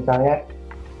diikutin, misalnya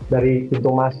dari pintu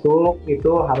masuk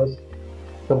itu harus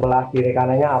sebelah kiri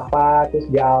kanannya apa, terus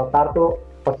di altar tuh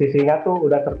posisinya tuh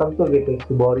udah tertentu gitu,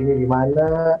 suborinya di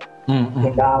mana,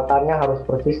 altarnya harus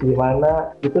persis di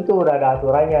mana, itu tuh udah ada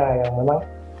aturannya yang memang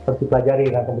harus dipelajari.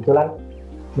 Nah kebetulan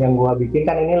yang gua bikin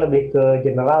kan ini lebih ke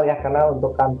general ya, karena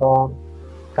untuk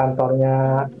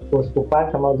kantornya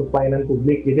Keuskupan sama untuk pelayanan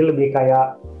publik, jadi lebih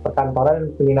kayak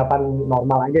perkantoran penginapan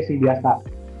normal aja sih biasa.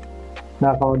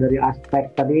 Nah kalau dari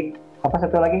aspek tadi, apa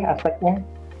satu lagi aspeknya?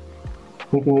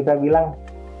 Kita bilang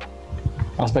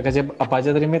aspek apa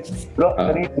aja tadi, Mit? Bro,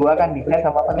 tadi dua kan desain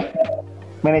sama apa nih?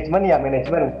 Manajemen. Ya,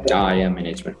 manajemen.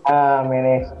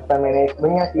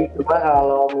 Manajemennya sih, cuma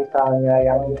kalau misalnya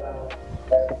yang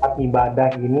tempat ibadah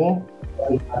gini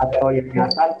atau yang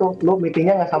biasa tuh, lu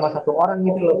meetingnya nggak sama satu orang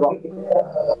gitu loh, bro.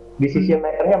 Decision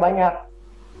makernya banyak.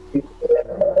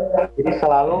 Jadi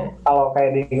selalu kalau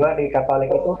kayak di Katolik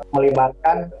itu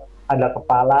melibatkan ada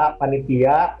kepala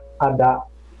panitia, ada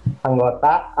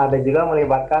anggota, ada juga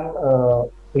melibatkan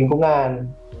lingkungan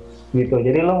gitu.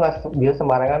 Jadi lu nggak bisa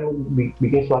sembarangan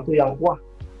bikin sesuatu yang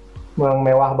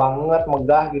mewah banget,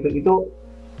 megah gitu, itu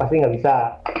pasti nggak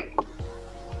bisa,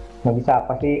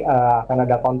 pasti akan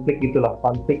ada konflik gitu loh,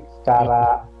 konflik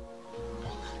secara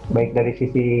baik dari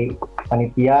sisi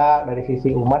panitia, dari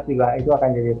sisi umat juga itu akan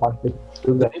jadi konflik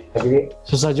juga. Jadi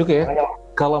susah juga ya.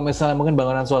 Kalau misalnya mungkin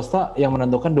bangunan swasta yang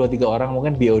menentukan 2-3 orang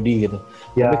mungkin BOD gitu.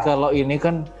 Ya. Tapi kalau ini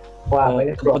kan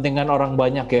kepentingan orang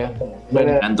banyak ya.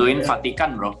 Nentuin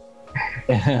Vatikan, bro.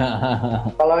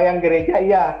 Kalau yang gereja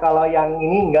iya, kalau yang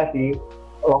ini enggak sih,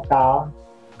 lokal,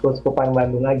 Keuskupan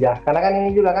Bandung aja. Karena kan ini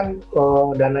juga kan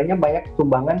dananya banyak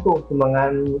sumbangan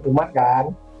umat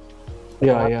kan.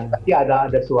 Iya. Tapi ada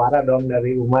suara dong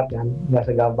dari umat kan, nggak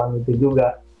segampang itu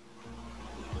juga.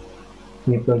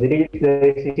 Gitu. Jadi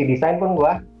dari sisi desain pun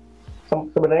gua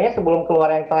sebenarnya sebelum keluar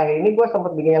yang terakhir ini gua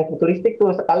sempat bikin yang futuristik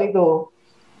tuh sekali tuh.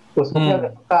 Udah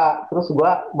suka, terus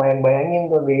gua bayangin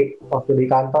tuh waktu di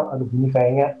kantor, aduh ini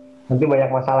kayaknya nanti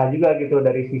banyak masalah juga gitu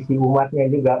dari sisi umatnya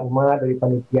juga, dari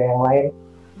panitia yang lain.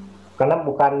 Karena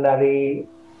bukan dari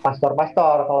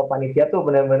pastor-pastor, kalau panitia tuh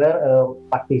benar-benar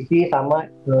praktisi sama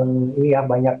ini ya,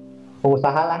 banyak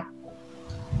pengusaha lah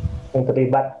yang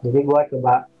terlibat. Jadi gua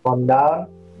coba tone down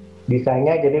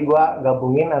desainnya, jadi gua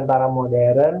gabungin antara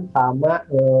modern sama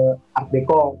art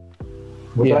deco.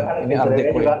 Kan ini art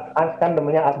deco juga kan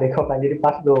demennya art deco kan, jadi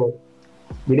pas tuh.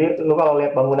 Jadi lu kalau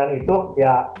lihat bangunan itu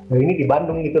ya ini di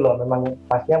Bandung gitu loh, memang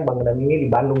pasnya bangunan ini di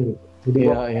Bandung gitu. Jadi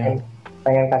gua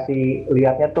pengen kasih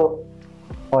lihatnya tuh,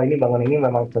 oh ini bangunan ini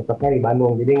memang cocoknya di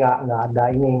Bandung, jadi nggak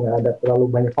ada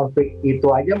terlalu banyak konflik.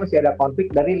 Itu aja masih ada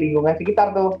konflik dari lingkungan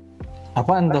sekitar tuh.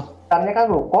 Apaan tuh? Sekitarnya kan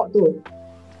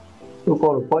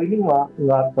ruko ini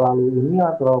nggak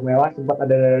terlalu mewah, sempat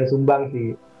ada dari Sumbang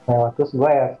sih mewah. Terus gue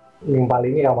ya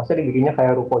nimpalinnya ya, masa dibikinnya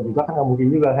kayak ruko juga kan nggak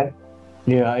mungkin juga kan.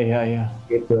 Iya.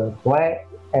 Gitu. Cuma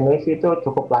anyways itu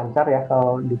cukup lancar ya,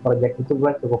 kalau di project itu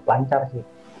gue cukup lancar sih.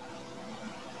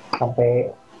 Sampai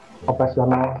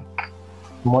operasional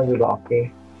semua juga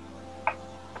oke.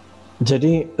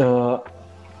 Jadi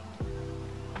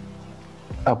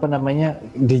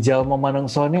di Djalmo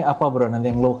Manungso ini apa bro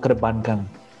nanti yang lo kedepankan?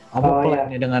 Apa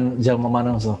plannya dengan Djalmo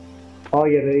Manungso? Oh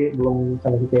iya, dari belum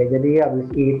sampai situ ya. Jadi habis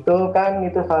itu kan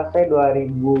itu selesai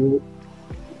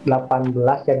 2018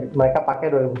 ya, mereka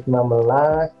pakai 2019,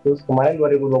 terus kemarin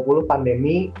 2020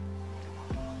 pandemi.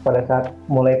 Pada saat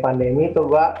mulai pandemi itu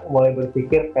gua mulai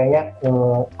berpikir kayaknya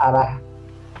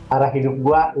arah hidup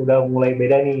gua udah mulai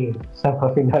beda nih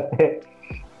sama Vindate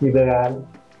gitu kan.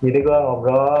 Jadi gue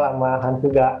ngobrol sama Hans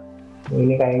juga,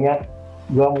 ini kayaknya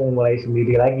gue mau mulai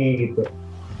sendiri lagi gitu.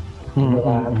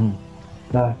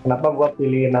 Nah, kenapa gue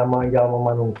pilih nama Djalmo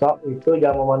Manungso?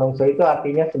 Djalmo Manungso itu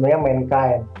artinya sebenarnya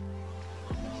mankind.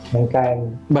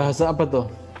 Bahasa apa tuh?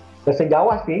 Bahasa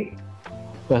Jawa sih.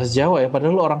 Bahasa Jawa ya,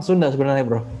 padahal lu orang Sunda sebenarnya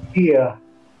bro. Iya.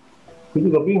 Gue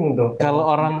juga bingung tuh. Kalau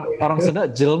orang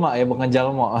Sunda jelma ya, bukan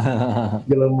Djalmo.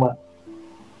 Jelma.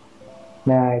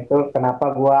 Nah itu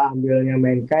kenapa gue ambilnya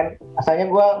mankind. Asalnya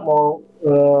gue mau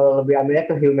lebih ambilnya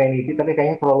ke humanity, tapi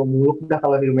kayaknya terlalu muluk udah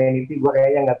kalau humanity. Gue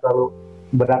kayaknya nggak terlalu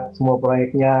berat, semua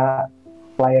proyeknya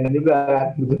pelayanan juga kan,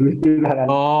 betul juga kan.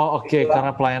 Oh oke,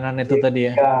 karena pelayanan itu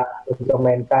tadi ya. Ya, untuk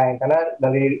mankind. Karena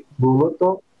dari dulu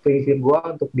tuh prinsip gue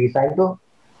untuk desain tuh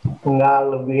nggak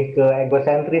lebih ke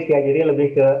egosentris ya, jadi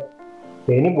lebih ke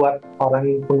ya ini buat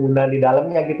orang pengguna di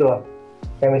dalamnya gitu loh.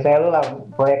 Kayak misalnya lu lah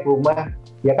proyek rumah,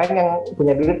 ya kan yang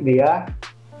punya duit dia,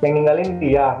 yang ninggalin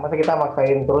dia. Masa kita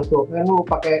maksain terus tuh, lu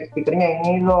pakai stikernya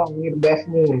ini loh, ini the best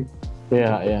nih.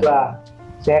 Iya. Lah,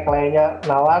 saya kliennya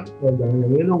nawar, jangan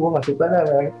ini lu, gue nggak suka dah.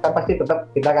 Kan pasti tetap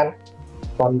kita kan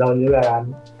tone down juga kan.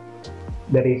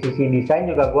 Dari sisi desain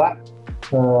juga gue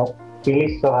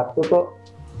pilih sesuatu tuh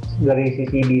dari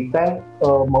sisi desain,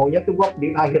 maunya tuh gue di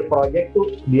akhir project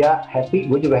tuh dia happy,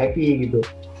 gue juga happy gitu.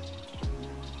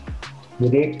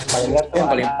 Jadi palingnya tuh yang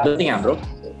paling penting ya bro.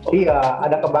 Iya,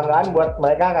 ada kebanggaan buat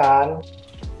mereka kan.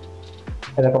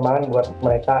 Ada kebanggaan buat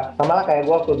mereka. Sama lah kayak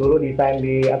gue waktu dulu desain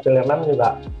di Atelier 6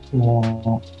 juga.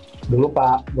 Dulu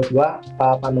Pak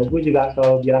Panogu juga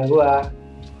selalu bilang gue,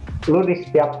 lu di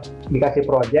setiap dikasih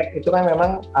project itu kan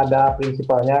memang ada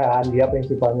prinsipalnya kan, dia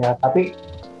prinsipalnya. Tapi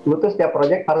lu tuh setiap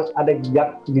project harus ada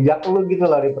jejak lu gitu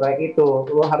loh di proyek itu.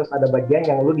 Lu harus ada bagian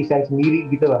yang lu desain sendiri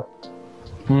gitu loh.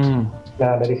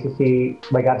 Nah dari sisi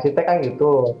baik arsitek kan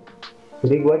gitu.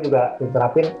 Jadi gue juga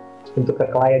terapin untuk ke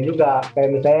klien juga. Kayak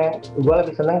misalnya gue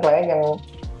lebih seneng klien yang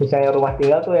misalnya rumah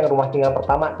tinggal tuh, yang rumah tinggal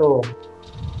pertama tuh.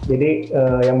 Jadi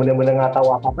yang bener-bener nggak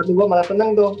tahu apa-apa tuh gue malah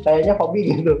seneng tuh. Kayaknya hobi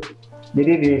gitu.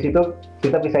 Jadi di situ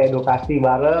kita bisa edukasi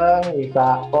bareng,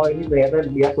 bisa ini ternyata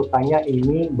dia sukanya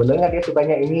ini, bener nggak dia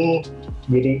sukanya ini.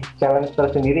 Jadi challenge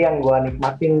tersendiri yang gue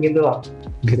nikmatin gitu loh.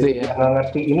 Gitu jadi, ya. Nggak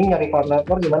ngerti ini nyari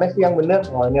koordinator gimana sih yang bener.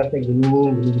 Oh ini harusnya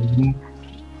gini.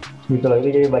 Gitu loh, itu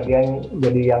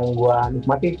jadi yang gue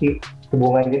nikmati sih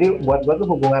hubungan. Jadi buat gue tuh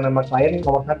hubungan sama klien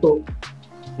nomor 1.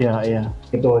 Iya.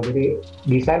 Gitu, jadi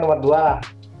desain nomor 2 lah.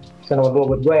 Desain nomor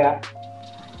 2 buat gue ya.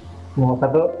 Nomor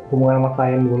 1 hubungan sama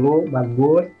klien dulu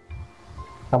bagus,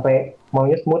 sampai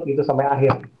maunya smooth gitu sampai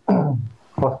akhir.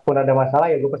 Walaupun ada masalah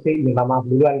ya gue pasti minta maaf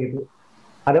duluan gitu.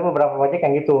 Ada beberapa project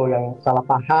yang gitu, yang salah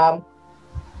paham,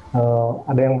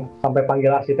 ada yang sampai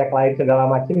panggil arsitek lain segala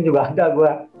macam juga ada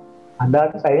gue.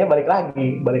 Ada terus akhirnya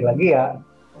balik lagi ya.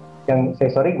 Yang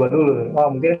sorry gue dulu.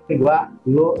 Oh mungkin gue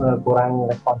dulu kurang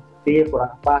responsif,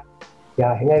 kurang apa.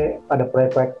 Ya akhirnya ada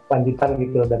proyek-proyek lanjutan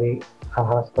gitu dari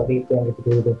hal-hal seperti itu yang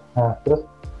gitu. Nah terus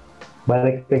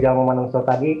balik ke Djalmo Manungso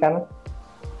tadi kan,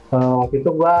 waktu itu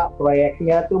gue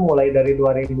proyeknya tuh mulai dari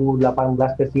 2018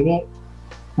 ke sini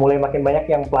mulai makin banyak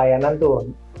yang pelayanan tuh.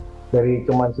 Dari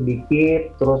cuman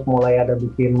sedikit, terus mulai ada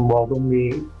bikin ballroom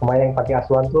di kemarin yang pakai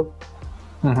asuhan tuh.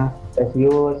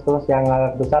 Terus yang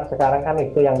agak besar sekarang kan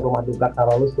itu yang rumah Duka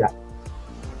Carolus ya.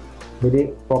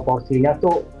 Jadi proporsinya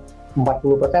tuh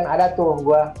 40% ada tuh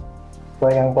gua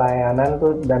yang pelayanan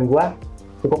tuh, dan gua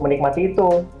cukup menikmati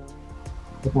itu.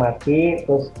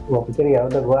 Terus gua pikir ya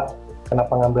udah gua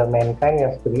kenapa ngambil mankind ya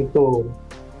seperti itu.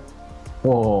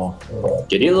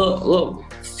 Jadi lo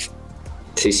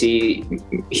sisi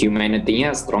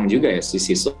humanity-nya strong juga ya,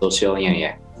 sisi sosialnya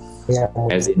ya. Ya.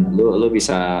 As in lo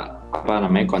bisa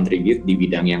contribute di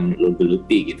bidang yang lo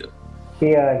geluti gitu.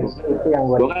 Iya, justru itu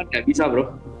yang gue kan nggak bisa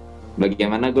bro.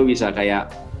 Bagaimana gue bisa kayak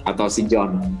atau si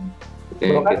John?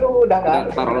 Lo kan lu udah nggak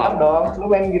gitar dong, lu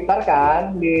main gitar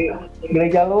kan di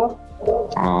gereja lu?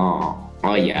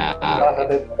 Oh iya.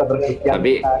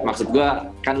 Tapi maksud gue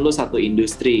kan lu satu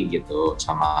industri gitu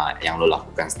sama yang lu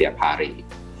lakukan setiap hari.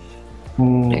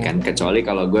 Ya kan, kecuali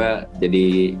kalau gue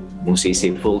jadi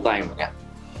musisi full time kan.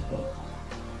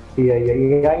 Iya,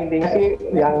 intinya sih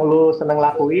yang lu seneng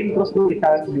lakuin, terus lu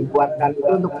bisa dibuatkan itu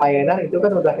untuk pelayanan, itu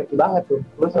kan udah happy banget tuh.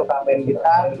 Lu suka main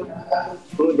gitar,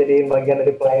 lu jadiin bagian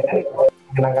dari pelayanan, itu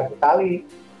menyenangkan sekali.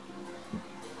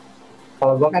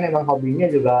 Kalau gua kan emang hobinya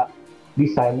juga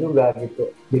desain juga gitu,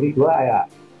 jadi gua ya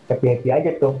happy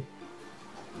aja tuh.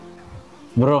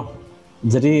 Bro,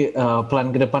 jadi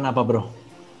plan ke depan apa bro?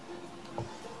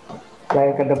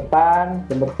 Plan ke depan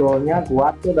sebetulnya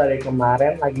gua tuh dari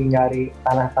kemarin lagi nyari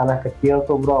tanah-tanah kecil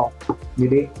tuh bro.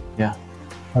 Jadi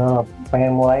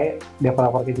pengen mulai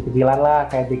developer kecil-kecilan lah,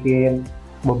 kayak bikin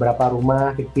beberapa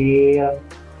rumah kecil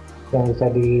yang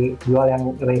bisa dijual,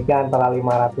 yang range-nya antara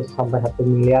 500 sampai 1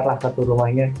 miliar lah satu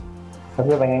rumahnya.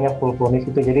 Tapi pengennya full furnish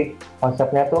gitu. Jadi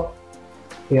konsepnya tuh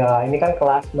ya ini kan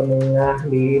kelas menengah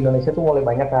di Indonesia tuh mulai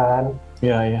banyak kan.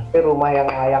 Iya. Tapi rumah yang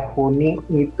layak huni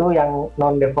itu yang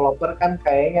non developer kan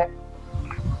kayaknya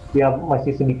ya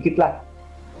masih sedikit lah.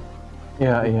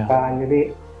 Iya. Kan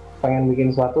jadi pengen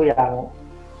bikin sesuatu yang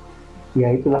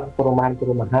ya itulah perumahan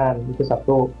itu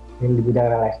satu yang di bidang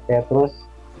real estate. Terus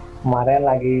kemarin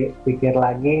lagi pikir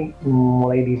lagi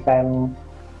mulai desain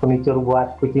furniture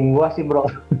buat kucing gua sih bro.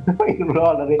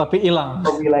 Bro dari Tapi hilang.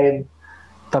 Hobi lain.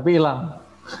 Tapi hilang.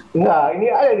 Enggak, ini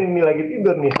ada ini lagi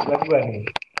tidur nih buat gua nih.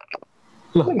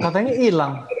 Loh, katanya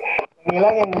hilang.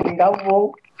 Hilang yang di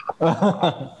kampung.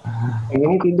 Yang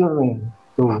ini tidur nih.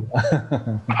 Tuh.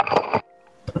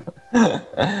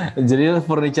 Jadi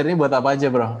furniture ini buat apa aja,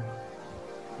 bro?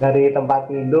 Dari tempat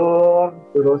tidur,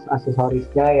 terus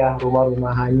aksesorisnya ya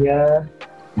rumah-rumahannya.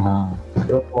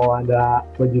 Terus mau ada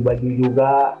baju-baju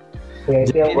juga. Ya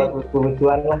itu yang buat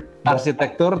lucu-lucuan lah.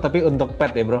 Arsitektur tapi untuk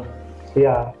pet ya, bro?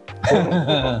 Iya.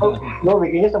 Gue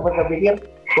bikinnya sempat kepikir,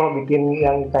 wah bikin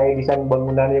yang kayak desain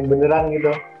bangunan yang beneran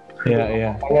gitu.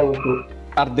 Iya. Kayaknya lucu.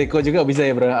 Art Deco juga bisa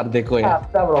ya, bro? Art Deco ya?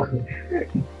 Bisa, bro.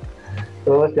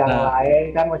 Terus yang lain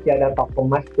kan masih ada toko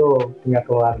emas tuh, punya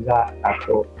keluarga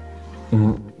satu.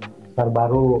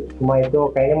 Terbaru. Cuma itu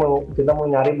kayaknya kita mau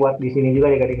nyari buat di sini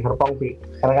juga ya, Gading Serpong sih.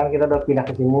 Karena kan kita udah pindah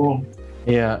ke sini.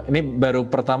 Iya, ini baru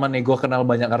pertama nih gue kenal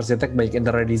banyak arsitek baik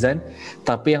interior design,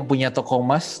 tapi yang punya toko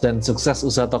emas dan sukses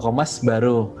usaha toko emas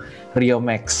baru Rio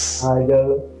Max.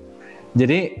 Aduh.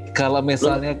 Jadi kalau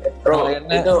misalnya bro,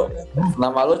 itu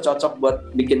nama lu cocok buat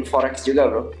bikin forex juga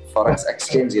bro, forex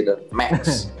exchange gitu,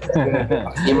 Max,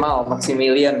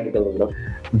 Maximillian gitu loh bro.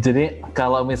 Jadi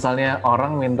kalau misalnya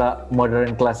orang minta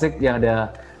modern classic yang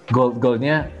ada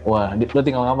goldnya, wah, lu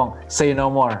tinggal ngomong say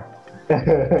no more,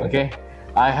 oke?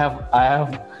 I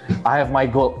have my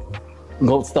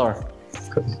gold store.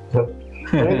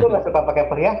 Tapi gue nggak suka pakai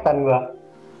perhiasan gue,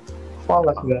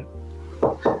 malas gue.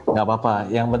 Nggak apa-apa,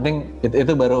 yang penting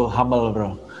itu baru humble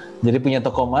bro. Jadi punya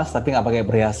toko emas tapi nggak pakai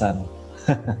perhiasan.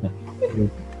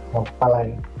 Apalah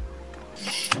ya.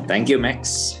 Thank you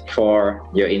Max for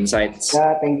your insights.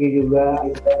 Ya, thank you juga.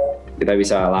 Kita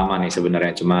bisa lama nih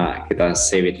sebenarnya, cuma kita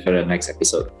save it for the next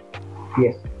episode.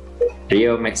 Yes.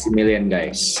 Rio Maximillian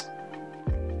guys.